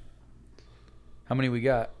that. How many we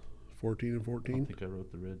got? 14 and 14. I think I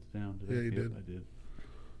wrote the Reds down. Yeah, you did. I did.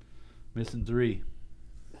 Missing 3.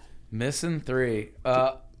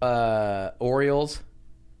 Orioles.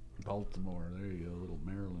 Baltimore. There you go. Little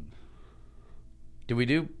Maryland. Did we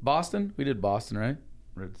do Boston? We did Boston, right?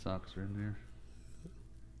 Red Sox are in there.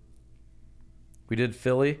 We did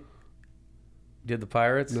Philly. Did the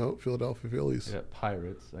Pirates? No, Philadelphia Phillies. I got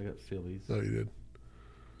Pirates. I got Phillies. Oh, you did.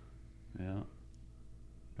 Yeah.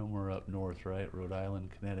 No more up north, right? Rhode Island,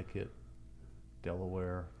 Connecticut,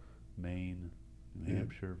 Delaware, Maine, New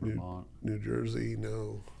Hampshire, Vermont. New Jersey,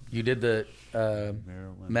 no. You did the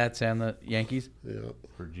Maryland. Mets and the Yankees? Yeah.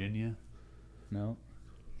 Virginia. No.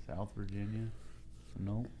 South Virginia.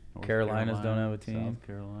 No. North Carolinas Carolina, don't have a team. South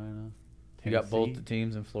Carolina. You got both the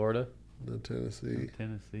teams in Florida? No Tennessee.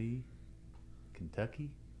 Tennessee. Kentucky.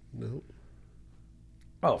 Nope.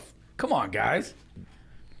 Oh, come on, guys.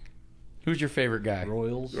 Who's your favorite guy?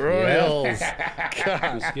 Royals. Royals. We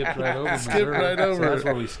skipped right over. Skipped right over. So that's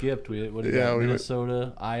where we skipped. What do you got?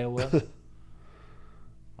 Minnesota, Iowa.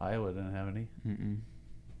 Iowa didn't have any.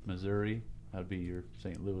 Missouri. That'd be your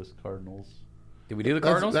St. Louis Cardinals. Did we do the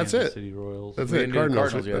Cardinals? That's Kansas it. City Royals. That's We it. didn't do the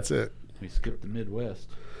Cardinals. Cardinals yet. That's it. We skipped the Midwest.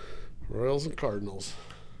 Royals and Cardinals.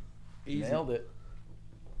 Easy. Nailed it.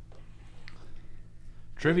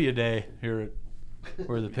 Trivia day here at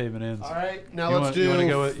where the pavement ends. All right, now You let's want- do you wanna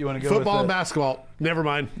go with- you wanna go football with and the- basketball. Never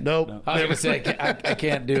mind. Nope. No. I was going to say, I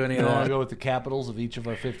can't do any You of want to that. go with the capitals of each of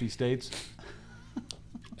our 50 states?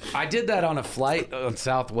 I did that on a flight on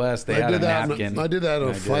Southwest. They I had a did that. napkin. I did that on and a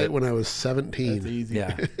I did flight it. when I was That's 17. easy.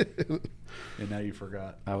 Yeah. And now you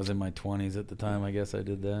forgot. I was in my 20s at the time. I guess I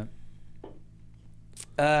did that.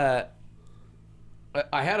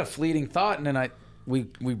 I had a fleeting thought, and then we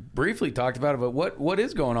briefly talked about it. But what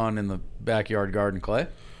is going on in the backyard garden, Clay?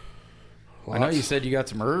 I know you said you got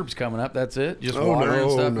some herbs coming up. That's it. Just water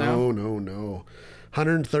and stuff now. No.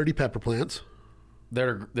 130 pepper plants. That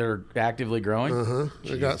are actively growing.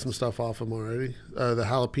 I got some stuff off them already. The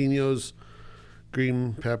jalapenos,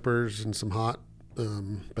 green peppers, and some hot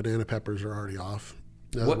banana peppers are already off.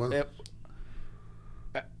 The other one-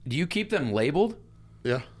 Do you keep them labeled?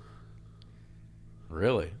 yeah,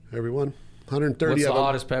 Really? everyone. 130 What's the of them.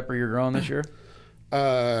 hottest pepper you're growing this year?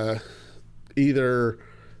 Either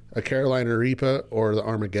a Carolina Reaper or the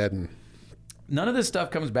Armageddon. None of this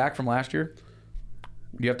stuff comes back from last year.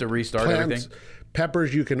 You have to restart Plants, everything.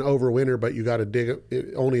 peppers you can overwinter, but you got to dig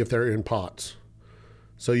it only if they're in pots.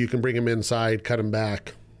 So you can bring them inside, cut them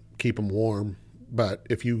back, keep them warm. But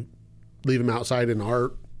if you leave them outside in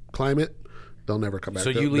our climate, they'll never come back. So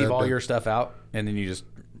you leave all your stuff out, and then you just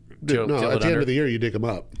till at it the end under? of the year you dig them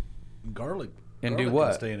up. Garlic. And do Garlic what?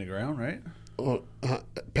 Can stay in the ground, right?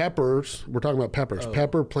 Peppers. We're talking about peppers.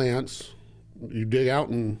 Pepper plants. You dig out,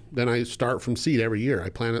 and then I start from seed every year. I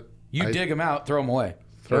plant it. You dig them out, throw them away.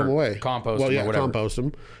 Throw Or them away. Compost Well, them yeah, or whatever. compost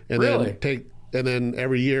them, and Really? then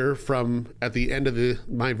every year from at the end of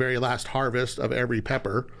my very last harvest of every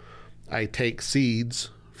pepper, I take seeds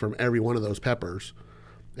from every one of those peppers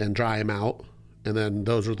and dry them out, and then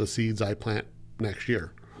those are the seeds I plant next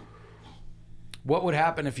year. What would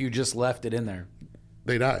happen if you just left it in there?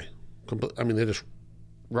 They die. They just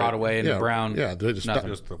Rot away into brown. Yeah, they just nothing.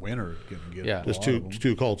 Just the winter can get Yeah. Just a lot of them.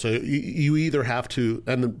 too cold. So you either have to,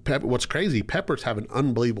 and what's crazy, peppers have an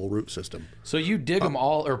unbelievable root system. So you dig them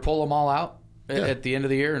all or pull them all out Yeah. at the end of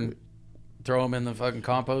the year and throw them in the fucking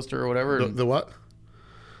composter or whatever. and- The what?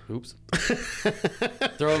 Oops.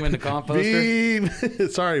 Throw them in the composter.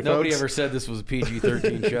 Beep. Sorry, Nobody folks. ever said this was a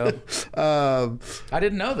PG-13 show. I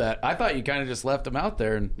didn't know that. I thought you kind of just left them out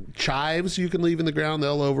there. And Chives you can leave in the ground;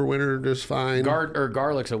 they'll overwinter just fine.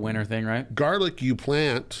 garlic's a winter thing, right? Garlic you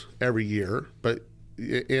plant every year, but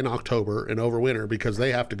in October and overwinter because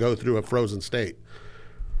they have to go through a frozen state.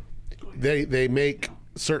 They make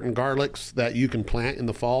certain garlics that you can plant in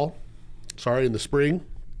the fall, in the spring,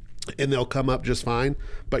 and they'll come up just fine.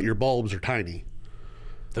 But your bulbs are tiny.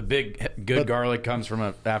 The big good garlic comes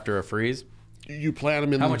from after a freeze. You plant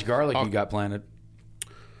them in. How much garlic you got planted?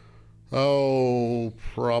 Oh,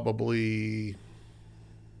 probably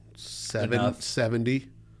Enough. 70.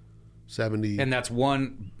 And that's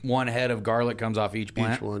one head of garlic comes off each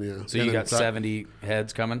plant. Each one, yeah. So And you then got 70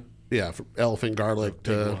 heads coming. Yeah, from elephant garlic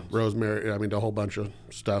to rosemary. A whole bunch of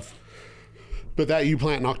stuff. But that you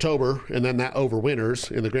plant in October, and then that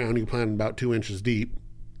overwinters in the ground. You plant about 2 inches deep,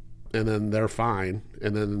 and then they're fine.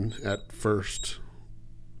 And then at first,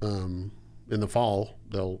 in the fall,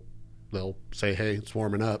 they'll say, "Hey, it's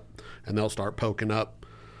warming up," and they'll start poking up.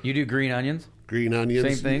 You do green onions? Green onions.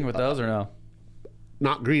 Same thing with those or no?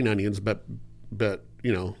 Not green onions, but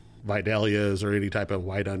Vidalias or any type of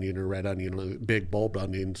white onion or red onion, big bulbed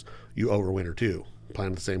onions, you overwinter too.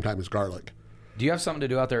 Plant at the same time as garlic Do you have something to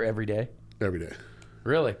do out there every day? every day.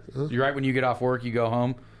 Really? You're right when you get off work, you go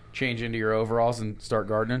home, change into your overalls, and start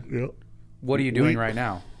gardening? Yep. What are you doing Weed- right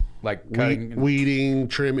now? Like cutting? Weeding,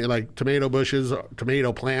 trimming, like tomato bushes,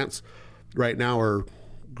 tomato plants right now are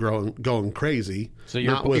going crazy. So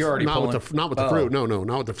you're already not pulling- with the not with the Oh. fruit. No,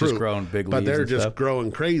 not with the fruit. growing big but leaves they're and just stuff.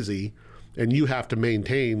 growing crazy, and you have to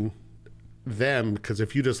maintain them because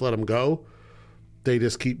if you just let them go, they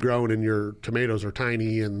just keep growing, and your tomatoes are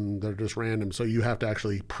tiny and they're just random. So you have to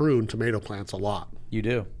actually prune tomato plants a lot. You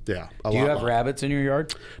do. Yeah, Do you have rabbits in your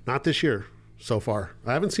yard? Not this year so far.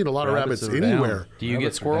 I haven't seen a lot of rabbits are down. anywhere. Do you get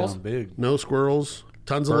Rabbits are squirrels? down big. No squirrels.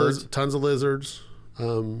 Tons Birds? of lizards.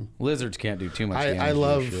 Lizards can't do too much damage. I to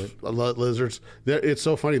your shit. love lizards. It's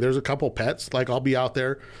so funny. There's a couple pets. Like I'll be out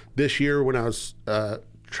there this year when I was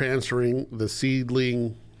transferring the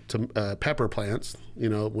seedling to pepper plants. You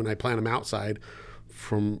know, when I plant them outside,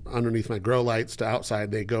 from underneath my grow lights to outside,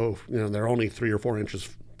 they go. You know, they're only 3 or 4 inches,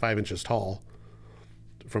 5 inches tall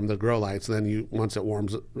from the grow lights. Then you, once it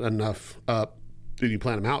warms enough up, then you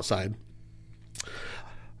plant them outside,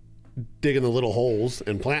 digging the little holes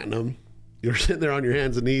and planting them. You're sitting there on your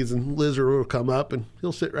hands and knees, and Lizard will come up, and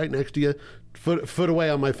he'll sit right next to you, foot away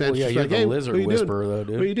on my fence. Well, yeah, just you're like, the hey, lizard what are you whisperer, doing? though,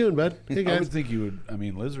 dude. What are you doing, bud? Hey, I guys. would think you would. I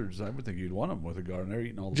mean, lizards. I would think you'd want them with a garden. They're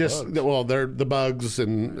eating all the Just bugs. well, they're the bugs,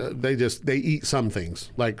 and they eat some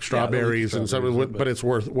things like strawberries and strawberries, some, but it's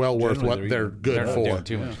worth what generally they're good They're not for. doing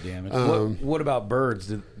too much damage. What about birds?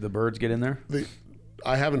 Did the birds get in there?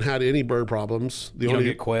 I haven't had any bird problems. You don't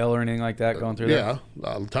get quail or anything like that going through there?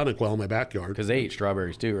 Yeah, a ton of quail in my backyard. Because they eat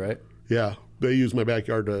strawberries too, right? Yeah, they use my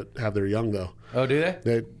backyard to have their young, though. Oh, do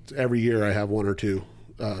they? Every year I have 1 or 2,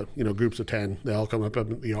 groups of 10. They all come up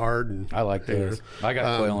in the yard. And I like those. I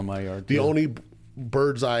got quail in my yard, too. The only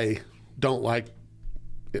birds I don't like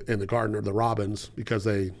in the garden are the robins, because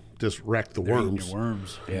they just wreck the worms. Your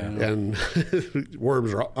worms. Yeah. And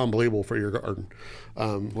worms are unbelievable for your garden.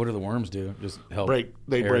 What do the worms do? Just help break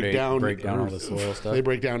aerate, down all the soil stuff? They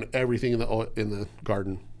break down everything in the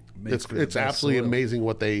garden. It's absolutely amazing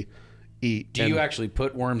what they eat. Do you actually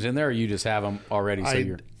put worms in there, or you just have them already?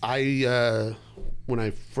 I when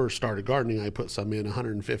I first started gardening, I put some in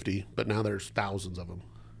 150, but now there's thousands of them.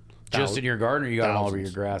 Just in your garden, or you got them all over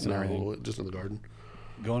your grass and everything? Just in the garden.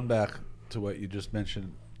 Going back to what you just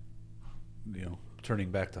mentioned,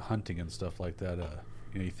 turning back to hunting and stuff like that.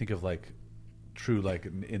 You think of like true, like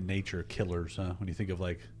in nature killers, huh? When you think of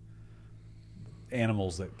like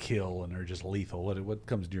animals that kill and are just lethal, what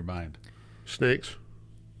comes to your mind? Snakes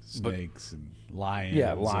and lions.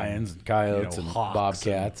 Yeah, lions and coyotes and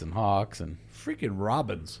bobcats and hawks and freaking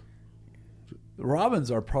robins. The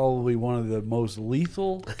robins are probably one of the most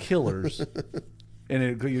lethal killers.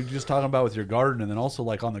 And you're just talking about with your garden, and then also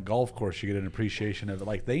like on the golf course, you get an appreciation of it.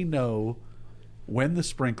 Like they know when the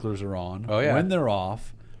sprinklers are on, when they're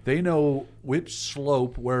off. They know which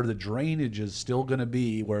slope where the drainage is still going to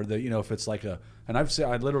be, where if it's like and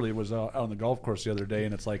I literally was out on the golf course the other day,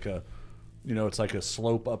 and it's like it's like a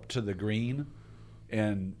slope up to the green,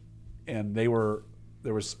 and there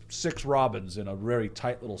was 6 robins in a very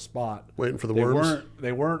tight little spot waiting for the worms.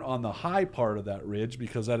 They weren't on the high part of that ridge,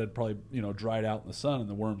 because that had probably dried out in the sun, and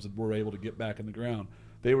the worms were able to get back in the ground.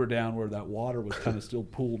 They were down where that water was kind of still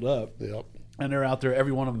pooled up. Yep. And they're out there.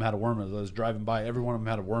 Every one of them had a worm. As I was driving by, every one of them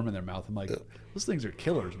had a worm in their mouth. I'm like, those things are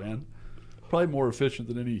killers, man. Probably more efficient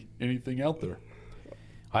than anything out there.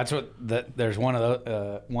 That's what. There's one of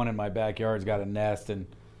the one in my backyard's got a nest, and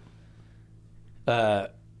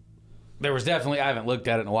there was definitely. I haven't looked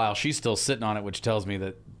at it in a while. She's still sitting on it, which tells me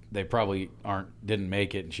that they probably didn't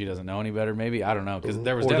make it, and she doesn't know any better. Maybe, I don't know, because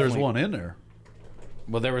there's one in there.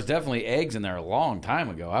 Well, there was definitely eggs in there a long time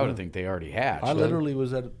ago. I would think they already hatched. I literally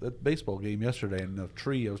was at a baseball game yesterday, and the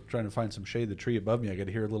tree, I was trying to find some shade. The tree above me, I could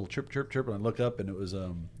hear a little chirp, chirp, chirp, and I look up, and it was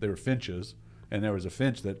they were finches, and there was a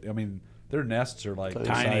finch that, their nests are like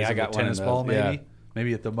tiny. I got a tennis ball, maybe. Yeah.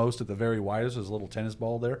 Maybe at the most, at the very widest, there's a little tennis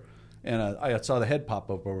ball there. And I saw the head pop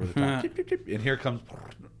up over the top. Tip, tip, tip, and here comes,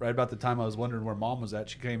 right about the time I was wondering where Mom was at,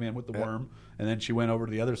 she came in with the worm, and then she went over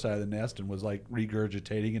to the other side of the nest and was like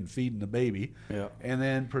regurgitating and feeding the baby. Yeah. And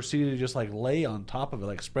then proceeded to just like lay on top of it,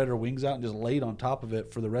 like spread her wings out and just laid on top of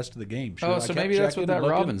it for the rest of the game. So maybe that's what that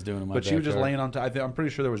robin's doing in my But she was just backyard. laying on top. I'm pretty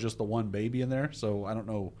sure there was just the one baby in there, so I don't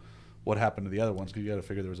know what happened to the other ones, because you got to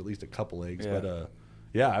figure there was at least a couple eggs. Yeah.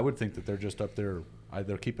 But I would think that they're just up there.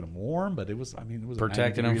 They're keeping them warm, but it was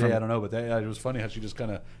protecting them from. I don't know, but it was funny how she just kind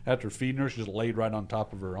of, after feeding her, she just laid right on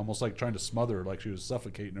top of her, almost like trying to smother her, like she was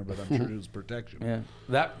suffocating her. But I'm sure it was protection.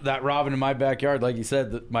 Yeah, that robin in my backyard, like you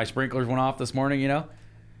said, my sprinklers went off this morning.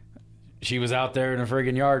 She was out there in a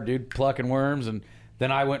friggin' yard, dude, plucking worms, and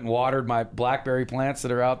then I went and watered my blackberry plants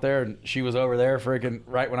that are out there, and she was over there friggin'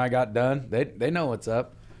 right when I got done. They know what's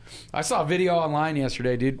up. I saw a video online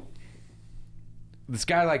yesterday, dude. This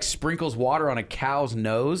guy like sprinkles water on a cow's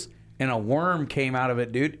nose, and a worm came out of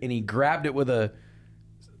it, dude, and he grabbed it with a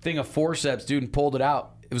thing of forceps, dude, and pulled it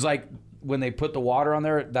out. It was like when they put the water on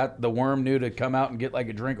there, that the worm knew to come out and get like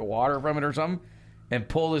a drink of water from it or something, and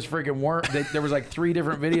pull this freaking worm. There was like 3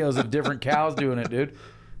 different videos of different cows doing it, dude.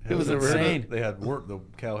 It was insane. They had the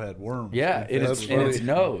cow had worms. Yeah, in its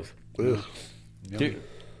nose. Ugh. Dude,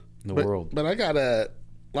 the world. But I got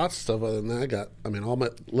lots of stuff other than that. I got, all my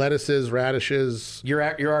lettuces, radishes. You're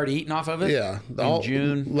already eating off of it? Yeah. In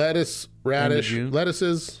June? Lettuce, radish, June?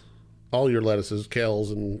 lettuces, all your lettuces, kales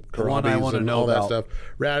and one I karabis wanna and know all that about- stuff.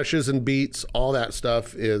 Radishes and beets, all that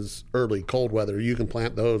stuff is early cold weather. You can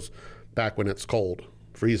plant those back when it's cold.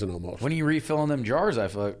 freezing almost. When are you refilling them jars? I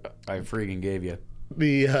freaking gave you.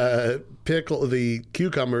 The the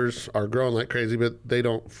cucumbers are growing like crazy, but they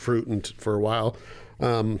don't fruit for a while.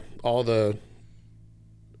 All the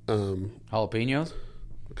jalapenos.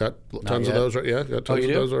 Got tons of those. Yeah, got tons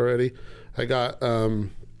of those already. I got,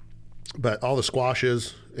 but all the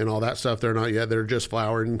squashes and all that stuff, they're not yet. They're just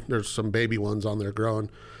flowering. There's some baby ones on there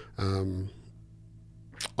growing.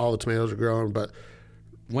 All the tomatoes are growing, but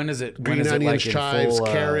when is it? Green onions, chives,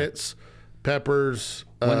 carrots, peppers,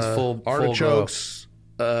 artichokes,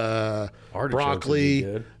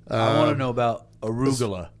 broccoli. I want to know about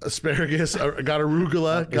arugula, asparagus. I got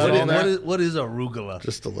arugula. What is arugula?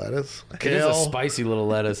 Just a lettuce. Kale. It is a spicy little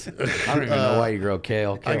lettuce. I don't even know why you grow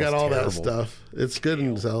kale. I got all that stuff. It's good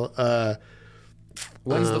and sell.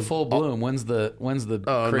 When's the full bloom? When's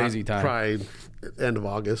the crazy time? Probably end of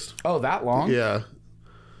August. Oh, that long? Yeah.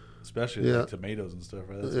 Especially like tomatoes and stuff,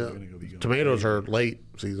 right? That's going to be going tomatoes are late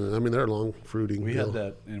season. I mean, they're long fruiting. We had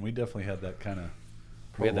that, and we definitely had that kind of.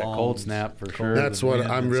 We had that cold snap for sure. That's what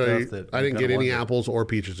I'm really. I didn't get any apples or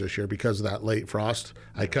peaches this year because of that late frost.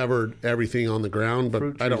 I covered everything on the ground,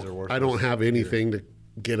 but I don't have anything to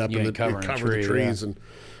get up and cover the trees, and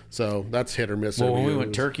so that's hit or miss. Well, when we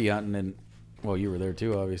went turkey hunting, and you were there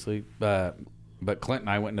too, obviously. But Clint and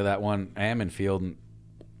I went into that one almond field, and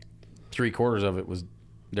 3/4 of it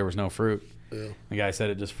there was no fruit. Yeah. The guy said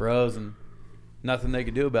it just froze, and nothing they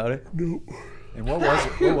could do about it. Nope. And what was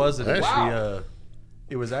it? What was it? Wow.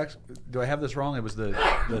 It was actually. Do I have this wrong? It was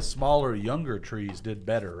the smaller, younger trees did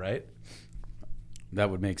better, right? That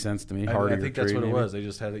would make sense to me. I think that's what it was. They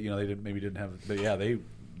just had it. They didn't have. But yeah,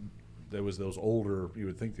 there was those older. You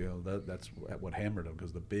would think that's what hammered them,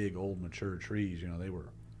 because the big, old, mature trees. They were.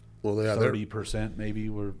 Well, 30% maybe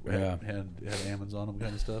had almonds on them,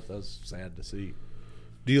 kind of stuff. That was sad to see.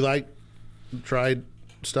 Do you like dried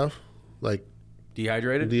stuff like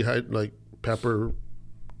dehydrated? Like pepper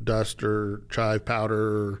dust or chive powder?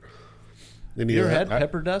 Or any you ever had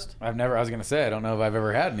pepper dust? I've never. I was going to say I don't know if I've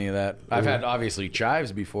ever had any of that. I've had obviously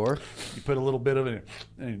chives before. You put a little bit of it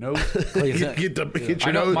in your nose.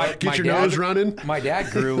 Get your nose running. My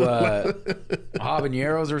dad grew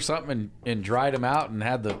habaneros or something and dried them out and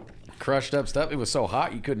had the crushed up stuff. It was so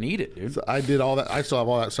hot you couldn't eat it, dude. So I did all that. I still have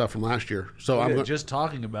all that stuff from last year. So I'm just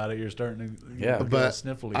talking about it. You're starting to get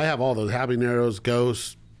sniffly. I have all those habaneros,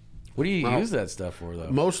 ghosts. What do you use that stuff for, though?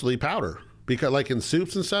 Mostly powder, because like in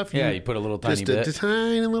soups and stuff. You put a little tiny bit, just a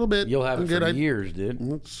tiny little bit. You'll have it for years, dude.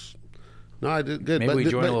 No, I did good. Maybe we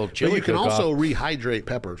join a little chili. But you can also rehydrate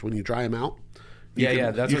peppers when you dry them out. That's you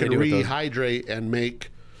what can they do rehydrate and make.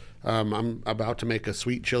 I'm about to make a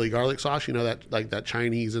sweet chili garlic sauce. You know that, like that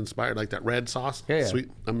Chinese inspired, like that red sauce. Yeah.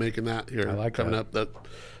 Sweet. I'm making that here. I like coming up. That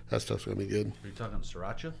stuff's gonna be good. Are you talking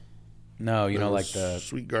sriracha? No, like the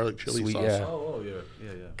sweet garlic chili sauce. Yeah. Oh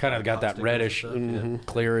yeah. Kind of got that reddish,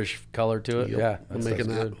 clearish color to it. Yep. Yeah, I'm making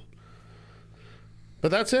that. Good.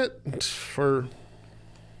 But that's it for.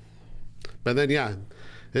 But then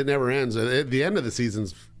it never ends. And at the end of the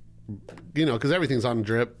season's. Because everything's on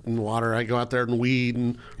drip and water. I go out there and weed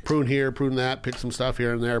and prune here, prune that, pick some stuff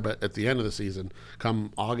here and there. But at the end of the season,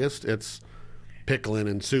 come August, it's pickling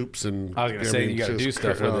and soups and. I was going to say you got to do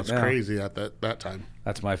stuff with it. It's crazy at that time.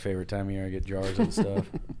 That's my favorite time of year. I get jars and stuff.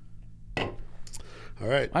 All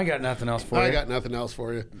right, I got nothing else for you. I got nothing else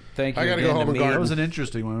for you. Thank you. I got to go home and garden. That was an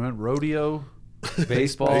interesting one. We went rodeo,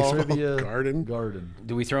 baseball, trivia, garden.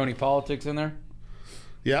 Do we throw any politics in there?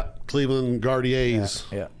 Yeah, Cleveland Guardians.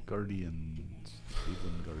 Yeah. Guardians.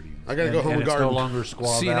 Cleveland Guardians. I got to go home and garden. It's no longer Squaw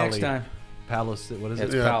Valley. See you next time. What is it?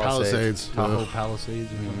 It's Palisades. Tahoe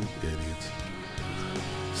Palisades. Idiots.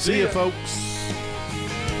 See ya, folks.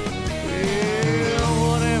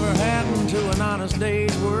 Well, whatever happened to an honest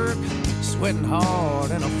day's work? Sweating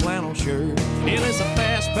hard in a flannel shirt. It is a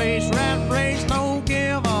fast-paced rat race. Don't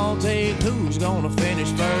give, I'll take. Who's gonna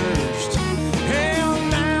finish first? Hell,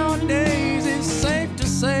 nowadays it's safe to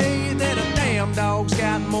say that a damn dog's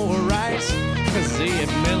got more rights. Cause the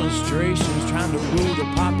administration's trying to rule the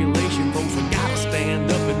population. Folks, we gotta stand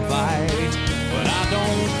up and fight. But I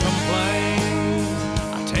don't complain,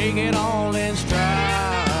 I take it all in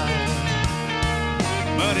stride.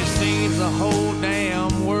 But it seems the whole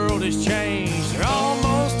damn world has changed.